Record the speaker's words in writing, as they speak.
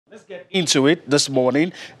Let's get into it this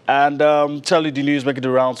morning and tell you the news making the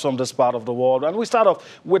rounds from this part of the world. And we start off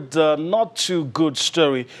with a not too good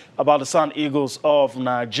story about the Sun Eagles of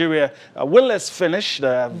Nigeria. Winless finish.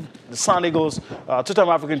 The Sun Eagles, two-time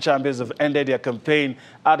African champions, have ended their campaign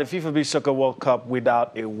at the FIFA Beach Soccer World Cup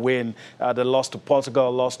without a win. They lost to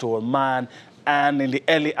Portugal, lost to Oman, and in the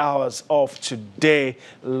early hours of today,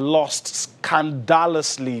 lost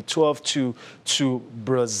scandalously 12-2 to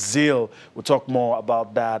Brazil. We'll talk more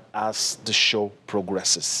about that as the show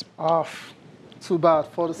progresses. Too bad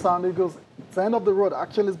for the Sun Eagles. It's the end of the road.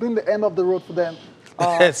 Actually, it's been the end of the road for them.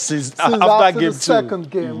 Since after game the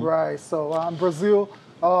second game, right. So Brazil,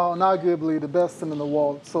 arguably the best team in the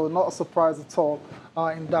world. So not a surprise at all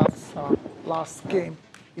in that last game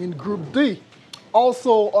in Group D.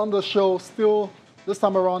 Also on the show, still this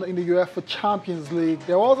time around in the UEFA Champions League,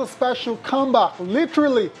 there was a special comeback,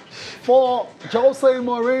 literally, for Jose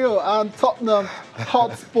Mourinho and Tottenham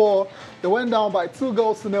Hotspur. They went down by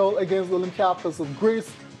 2-0 against the Olympiacos of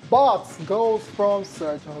Greece, but goals from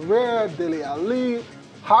Sergio Aurier, Dele Alli,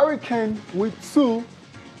 Harry Kane with 2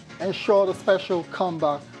 ensured a special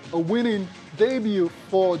comeback, a winning debut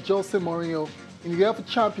for Jose Mourinho in the UEFA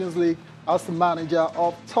Champions League as the manager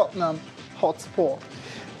of Tottenham Hotspur.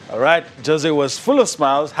 All right, Jose was full of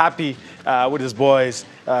smiles, happy with his boys.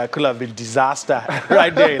 Could have been disaster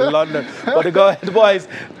right there in London, but the boys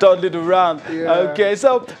turned it around. Yeah. Okay,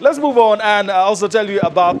 so let's move on and also tell you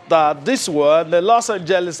about this one. The Los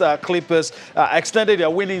Angeles Clippers extended their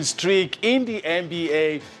winning streak in the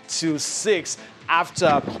NBA to 6 after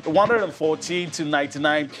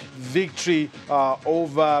 114-99 victory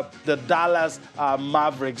over the Dallas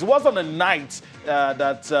Mavericks. It wasn't a night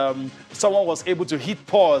that someone was able to hit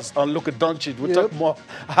pause on Luka Doncic. We'll talk more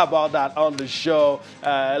about that on the show.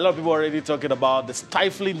 A lot of people are already talking about the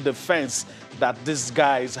stifling defense that these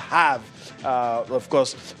guys have. Of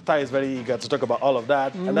course, Ty is very eager to talk about all of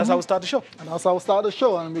that, and that's how we start the show. And that's how we start the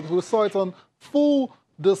show, and because we saw it on full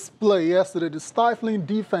display yesterday, the stifling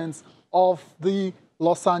defense of the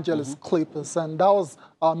Los Angeles Clippers, and that was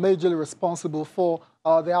majorly responsible for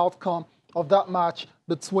the outcome of that match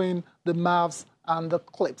between the Mavs and the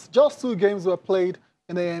Clips. Just 2 games were played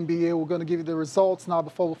in the NBA. We're going to give you the results now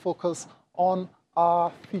before we focus on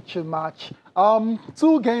our feature match. 2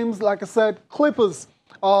 games, like I said, Clippers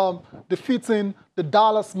defeating the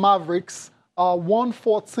Dallas Mavericks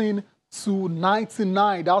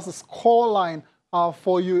 114-99. That was the scoreline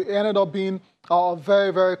for you. It ended up being a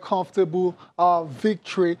very, very comfortable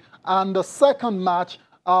victory. And the second match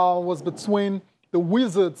was between the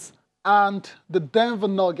Wizards and the Denver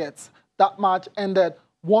Nuggets. That match ended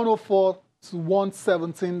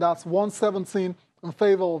 104-117. That's 117 in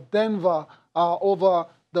favor of Denver over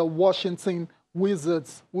the Washington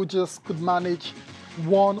Wizards, who just could manage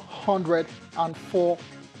 104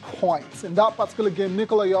 points. In that particular game,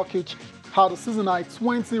 Nikola Jokic had a season-high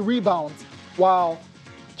 20 rebounds, while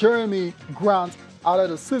Jeremy Grant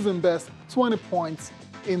added a season-best 20 points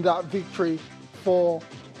in that victory for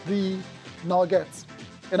the Nuggets.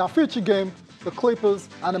 In our feature game, the Clippers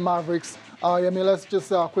and the Mavericks, let's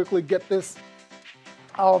just quickly get this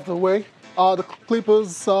out of the way. The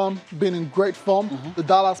Clippers been in great form. The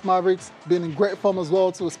Dallas Mavericks been in great form as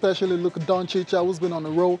well, too, especially Luka Doncic, who's been on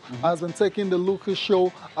the roll, has been taking the Luka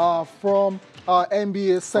show from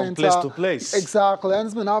NBA Center. From place to place. Exactly, and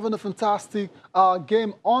he's been having a fantastic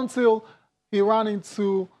game until he ran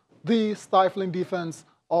into the stifling defense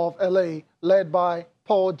of LA, led by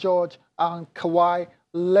Paul George and Kawhi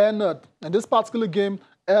Leonard. In this particular game,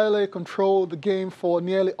 LA controlled the game for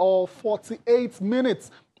nearly all 48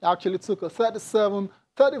 minutes. It actually took a 34-27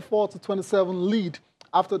 lead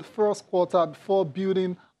after the first quarter before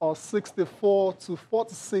building a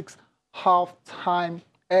 64-46 halftime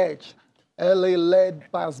edge. LA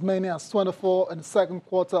led by as many as 24 in the second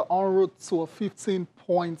quarter, en route to a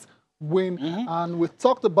 15-point win. And we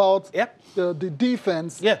talked about the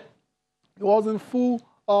defense. It was in full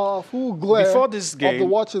glare before this game of the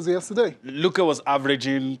watchers yesterday. Luka was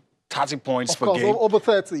averaging 30 points per game. Over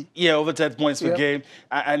 30. Yeah, over 30 points per game.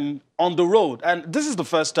 And on the road. And this is the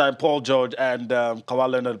first time Paul George and Kawhi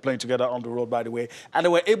Leonard are playing together on the road, by the way. And they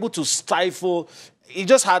were able to stifle. He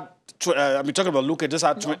just had, talking about Luka, just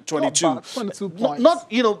had 22. Not bad, 22 points.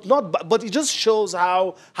 But it just shows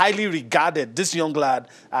how highly regarded this young lad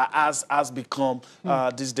has become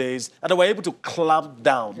these days. And they were able to clamp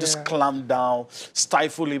down,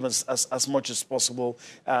 stifle him as much as possible,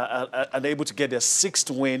 and able to get their 6th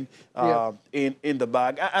win in the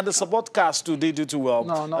bag. And the support cast, too, they do too well.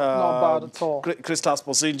 No, not bad at all. Kristaps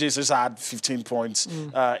Porzingis just had 15 points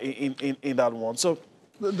in that one. So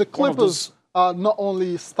the Clippers not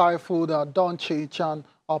only stifled Doncic and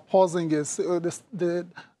Porzingis.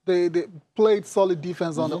 They played solid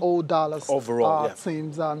defense on the old Dallas overall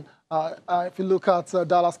teams. And if you look at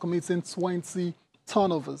Dallas committing 20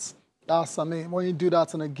 turnovers, I mean, when you do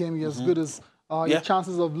that in a game, you're as good as your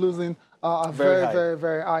chances of losing are very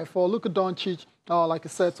high. For Luka Doncic, like I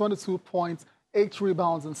said, 22 points, 8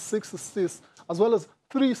 rebounds, and 6 assists, as well as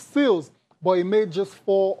 3 steals. But he made just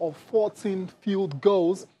 4 of 14 field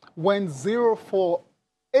goals, went 0 for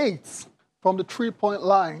 8 from the 3-point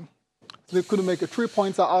line. They couldn't make a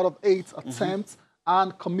 3-pointer out of 8 attempts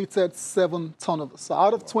and committed 7 turnovers. So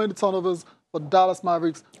out of 20 turnovers for Dallas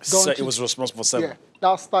Mavericks, Doncic, it was responsible for 7. Yeah,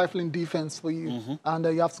 that's stifling defense for you. And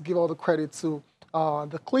you have to give all the credit to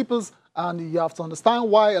the Clippers. And you have to understand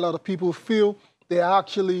why a lot of people feel they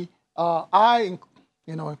actually,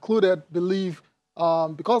 included, believe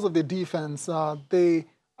because of the defense, they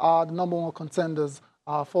are the #1 contenders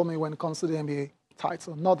for me when it comes to the NBA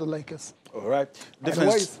title, not the Lakers. All right.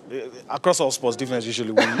 Defense, across all sports, defense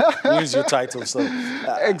usually wins your title. So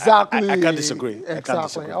exactly. I can't disagree. Exactly. I can't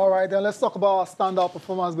disagree. All right, then let's talk about our standout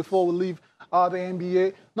performance before we leave the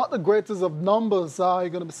NBA. Not the greatest of numbers you're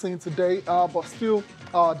going to be seeing today, but still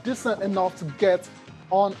decent enough to get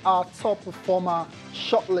on our top performer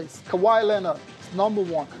shortlist. Kawhi Leonard is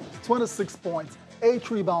 #1, 26 points,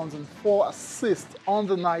 8 rebounds, and 4 assists on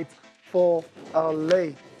the night for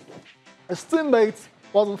LA. His teammate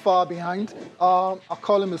wasn't far behind. I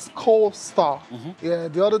call him his co-star. Yeah,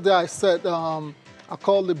 the other day I said I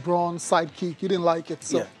called LeBron sidekick. You didn't like it,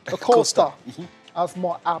 so a co-star. That's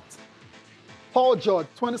more apt. Paul George,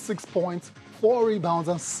 26 points, 4 rebounds,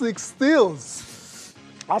 and 6 steals.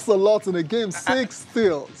 That's a lot in a game, 6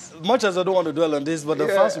 steals. Much as I don't want to dwell on this, but the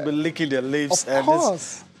fans will be licking their lips. Of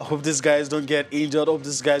course. I hope these guys don't get injured. I hope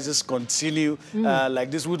these guys just continue like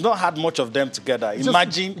this. We've not had much of them together.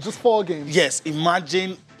 Imagine. Just 4 games. Yes,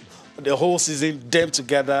 imagine the whole season, them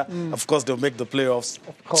together. Of course, they'll make the playoffs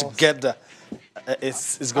together.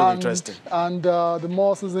 It's going to be interesting. And the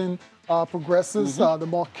more season progresses, the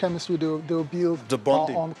more chemistry they'll build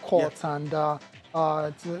on court. And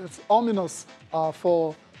it's ominous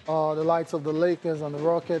for the likes of the Lakers and the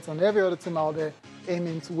Rockets and every other team out there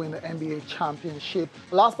aiming to win the NBA championship.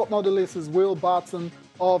 Last but not the least is Will Barton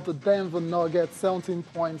of the Denver Nuggets, 17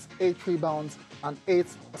 points, 8 rebounds, and 8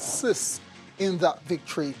 assists in that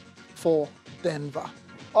victory for Denver.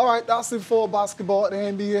 All right, that's it for basketball at the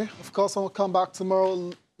NBA. Of course, I'll come back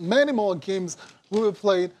tomorrow. Many more games will be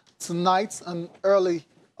played tonight and early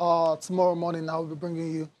tomorrow morning. I will be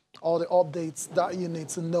bringing you all the updates that you need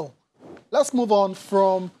to know. Let's move on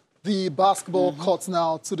from the basketball courts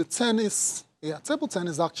now to the tennis. Yeah, table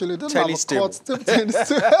tennis actually. Tennis table. Table tennis.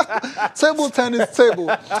 Table tennis table.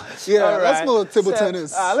 Yeah, right. Let's go to table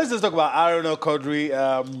tennis. Let's just talk about Aaron O'Codry.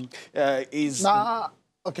 He's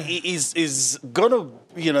going to,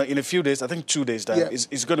 in a few days, I think 2 days time,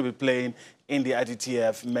 he's going to be playing in the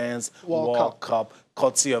ITTF Men's World Cup,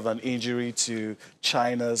 courtesy of an injury to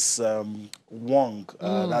China's Wang.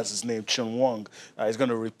 That's his name, Chen Wang. He's going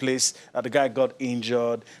to replace, the guy got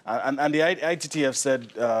injured. And the ITTF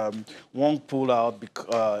said Wang pulled out.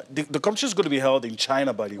 The competition is going to be held in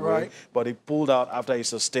China, by the way, but he pulled out after he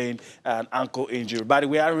sustained an ankle injury. By the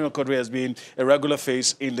way, Aaron O'Codry has been a regular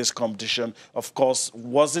face in this competition. Of course,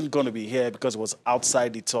 wasn't going to be here because it was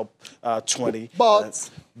outside the top 20.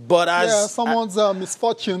 But as someone's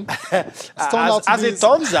misfortune, as it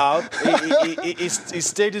turns out, his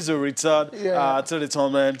stages will return to the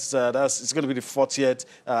tournament. It's going to be the 40th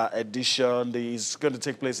edition. It's going to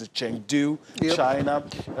take place in Chengdu, China.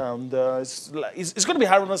 And it's going to be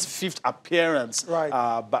Harun's 5th appearance,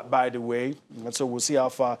 by the way. And so we'll see how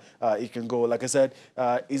far he can go. Like I said,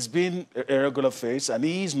 he's been a regular face, and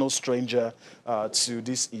he is no stranger to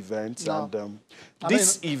this event. And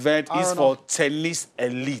this event is for tennis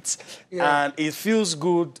elite. And it feels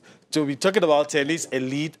good to be talking about tennis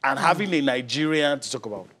elite and having a Nigerian to talk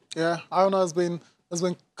about. Yeah, Aaron has been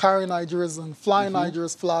carrying Nigeria's and flying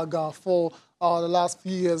Nigeria's flag for the last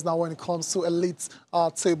few years now when it comes to elite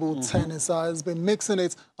table tennis. He's been mixing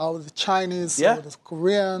it with the Chinese, with the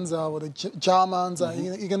Koreans, with the Germans.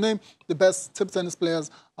 You can name the best table tennis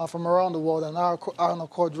players from around the world, and Aaron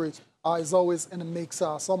O'Codry is always in the mix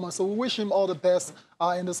somewhere. So we wish him all the best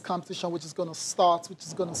in this competition, which is going to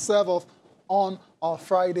serve off on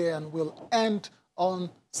Friday and will end on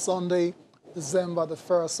Sunday, December the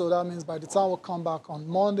 1st. So that means by the time we come back on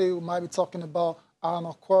Monday, we might be talking about Aaron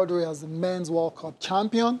O'Codry as the Men's World Cup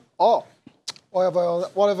champion, or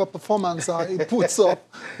whatever performance he puts up.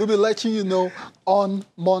 We'll be letting you know on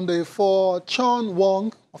Monday. For Chen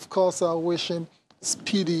Wang, of course, I wish him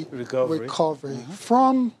speedy recovery.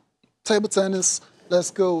 From table tennis, let's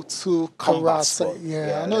go to karate.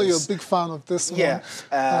 Yeah, I know you're a big fan of this one. Yeah.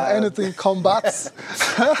 Anything combats.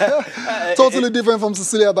 Totally different from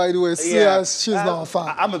Cecilia, by the way. Cecilia, she's not a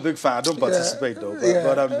fan. I'm a big fan. I don't participate, though,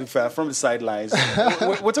 but I'm a big fan from the sidelines.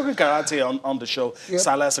 We're talking karate on the show. Yep.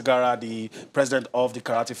 Silas Agara, the president of the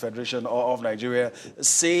Karate Federation of Nigeria,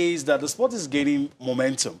 says that the sport is gaining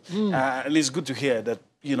momentum. And it's good to hear that,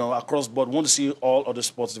 you know, across board, we want to see all other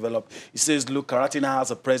sports develop. He says, look, karate now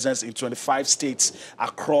has a presence in 25 states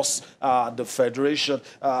across the federation.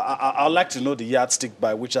 I'd like to know the yardstick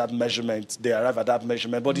by which that measurement, they arrive at that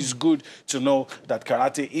measurement. But it's good to know that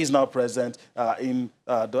karate is now present in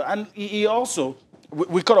and he also,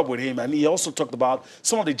 we caught up with him, and he also talked about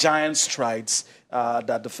some of the giant strides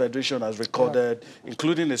that the Federation has recorded,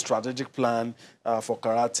 including a strategic plan for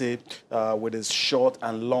karate with its short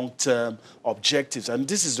and long-term objectives. And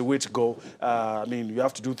this is the way to go. I mean, you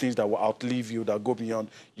have to do things that will outlive you, that go beyond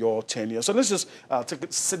your tenure. So let's just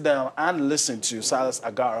sit down and listen to Silas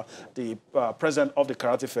Agara, the president of the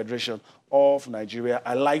Karate Federation of Nigeria,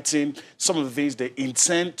 highlighting some of the things they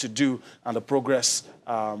intend to do and the progress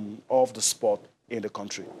of the sport in the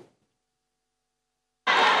country.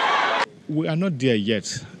 We are not there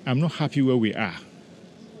yet. I'm not happy where we are.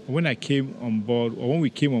 When I came on board, or when we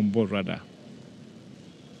came on board rather,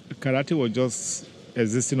 karate was just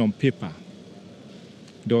existing on paper.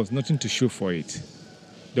 There was nothing to show for it.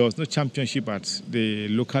 There was no championship at the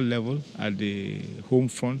local level, at the home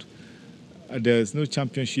front. There's no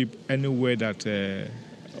championship anywhere that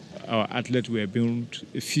our athletes were being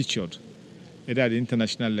featured, either at the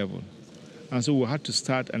international level. And so we had to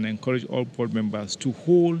start and encourage all board members to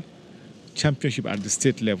hold championship at the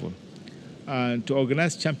state level and to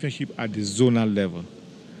organize championship at the zonal level.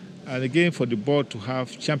 And again, for the board to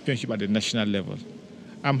have championship at the national level.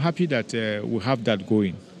 I'm happy that we have that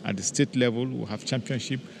going. At the state level, we have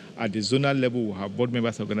championship. At the zonal level, we have board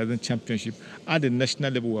members organizing championship. At the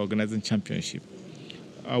national level, we're organizing championship.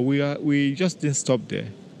 We just didn't stop there,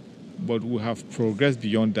 but we have progressed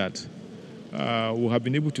beyond that. We have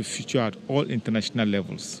been able to feature at all international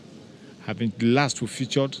levels. The last we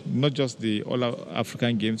featured, not just the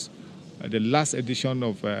All-African Games, the last edition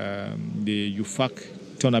of the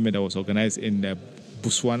UFAC tournament that was organized in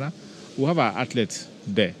Botswana. We have our athletes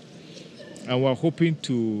there. And we're hoping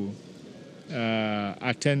to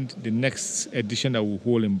attend the next edition that we'll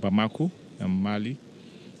hold in Bamako, in Mali.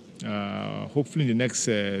 Hopefully in the next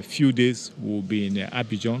few days, we'll be in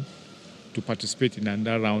Abidjan to participate in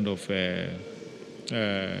another round of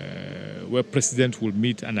where president will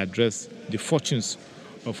meet and address the fortunes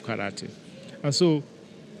of karate. And so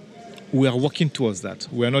we are working towards that.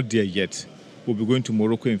 We are not there yet. We'll be going to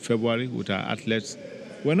Morocco in February with our athletes.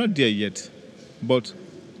 We're not there yet. But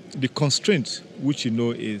the constraint, which you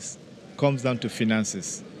know comes down to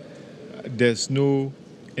finances. There's no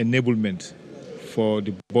enablement for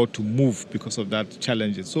the board to move because of that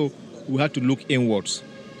challenge. So we have to look inwards,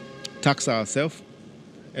 tax ourselves,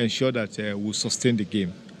 ensure that we sustain the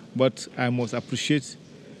game. But I must appreciate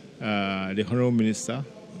the Honourable Minister,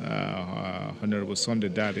 Honourable Sunday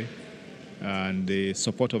Dare, and the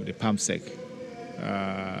support of the PAMSEC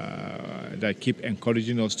that keep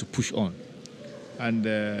encouraging us to push on. And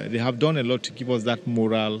they have done a lot to give us that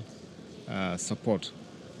moral support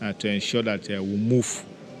to ensure that we move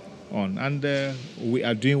on. And we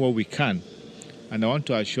are doing what we can. And I want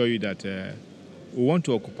to assure you that we want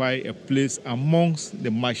to occupy a place amongst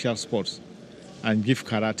the martial sports and give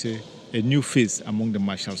karate a new face among the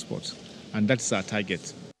martial sports. And that's our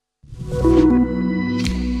target.